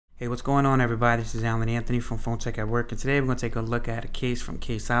Hey, what's going on, everybody? This is Alan Anthony from Phone Tech at Work, and today we're going to take a look at a case from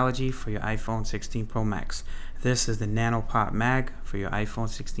Caseology for your iPhone 16 Pro Max. This is the Nano Pop Mag for your iPhone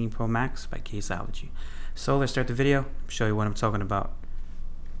 16 Pro Max by Caseology. So let's start the video, show you what I'm talking about.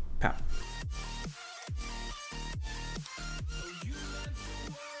 Pow.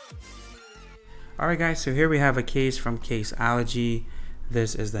 Alright guys, so here we have a case from Caseology.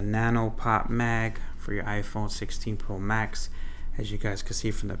 This is the Nano Pop Mag for your iPhone 16 Pro Max. As you guys can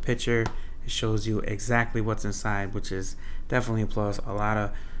see from the picture, it shows you exactly what's inside, which is definitely a plus. A lot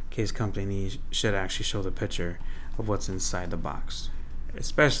of case companies should actually show the picture of what's inside the box,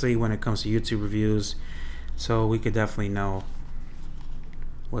 especially when it comes to YouTube reviews, so we could definitely know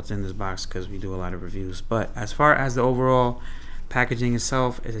what's in this box because we do a lot of reviews. But as far as the overall packaging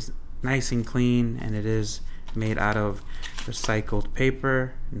itself, it is nice and clean, and it is made out of recycled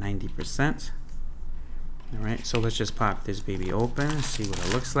paper, 90%. Alright, so let's just pop this baby open and see what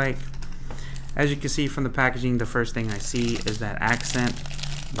it looks like. As you can see from the packaging, the first thing I see is that accent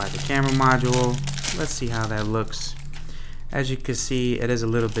by the camera module. Let's see how that looks. As you can see, it is a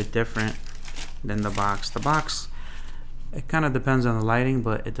little bit different than the box. The box, it kind of depends on the lighting,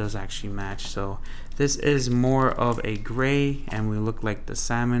 but it does actually match. So this is more of a gray, and we look like the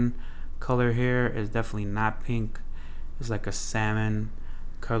salmon color here is definitely not pink. It's like a salmon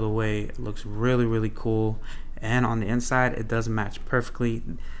colorway. It looks really cool, and on the inside it does match perfectly.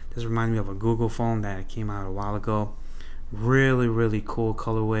 This reminds me of a Google phone that came out a while ago. Really cool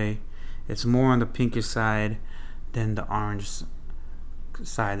colorway. It's more on the pinkish side than the orange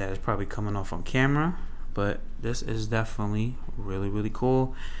side that is probably coming off on camera, but this is definitely really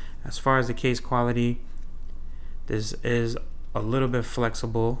cool. As far as the case quality, this is a little bit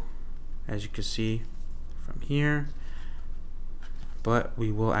flexible, as you can see from here, but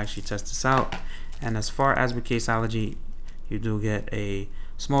we will actually test this out. And as far as with Caseology, you do get a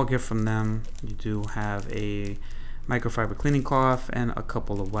small gift from them. You do have a microfiber cleaning cloth and a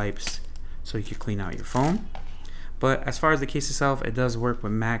couple of wipes so you can clean out your phone. But as far as the case itself, it does work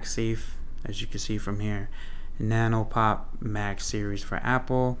with MagSafe, as you can see from here. Nano Pop Mag series for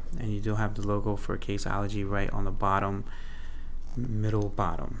Apple, and you do have the logo for Caseology right on the bottom, middle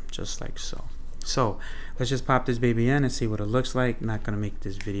bottom, just like so. So let's just pop this baby in and see what it looks like. Not gonna make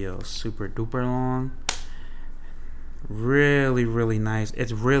this video super duper long. Really nice.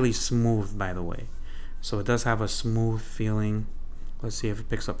 It's really smooth, by the way, so it does have a smooth feeling. Let's see if it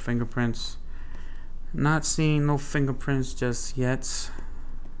picks up fingerprints. Not seeing no fingerprints just yet,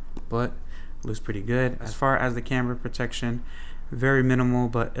 but it looks pretty good. As far as the camera protection, very minimal,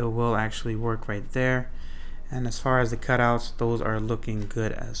 but it will actually work right there. And as far as the cutouts, those are looking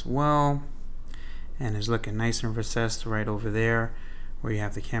good as well. And it's looking nice and recessed right over there where you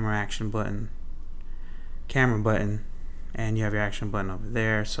have the camera button, and you have your action button over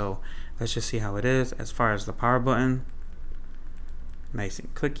there. So let's just see how it is. As far as the power button, nice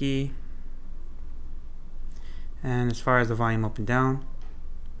and clicky. And as far as the volume up and down,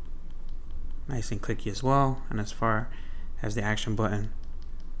 nice and clicky as well. And as far as the action button,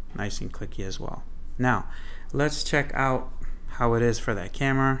 nice and clicky as well. Now let's check out how it is for that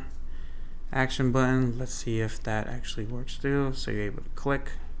camera action button. Let's see if that actually works through. So you're able to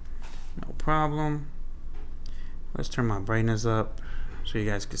click, no problem. Let's turn my brightness up so you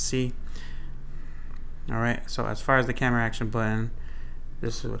guys can see. Alright, so as far as the camera action button,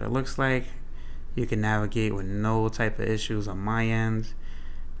 this is what it looks like. You can navigate with no type of issues on my end.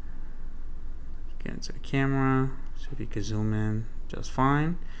 Get into the camera, see if you can zoom in just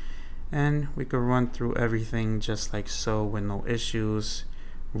fine, and we could run through everything just like so with no issues.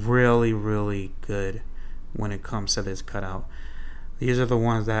 Really good when it comes to this cutout. These are the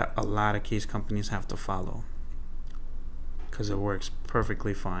ones that a lot of case companies have to follow because it works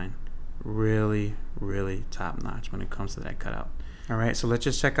perfectly fine. Really top notch when it comes to that cutout. Alright, so let's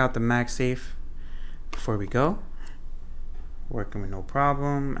just check out the MagSafe before we go. Working with no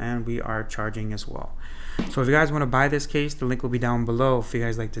problem, and we are charging as well. So if you guys want to buy this case, the link will be down below. If you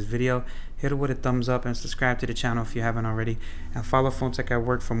guys like this video, hit it with a thumbs up and subscribe to the channel if you haven't already, and follow Phone Tech at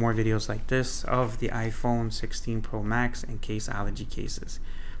Work for more videos like this of the iPhone 16 Pro Max and Caseology cases.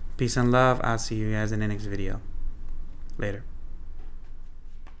 Peace and love. I'll see you guys in the next video. Later.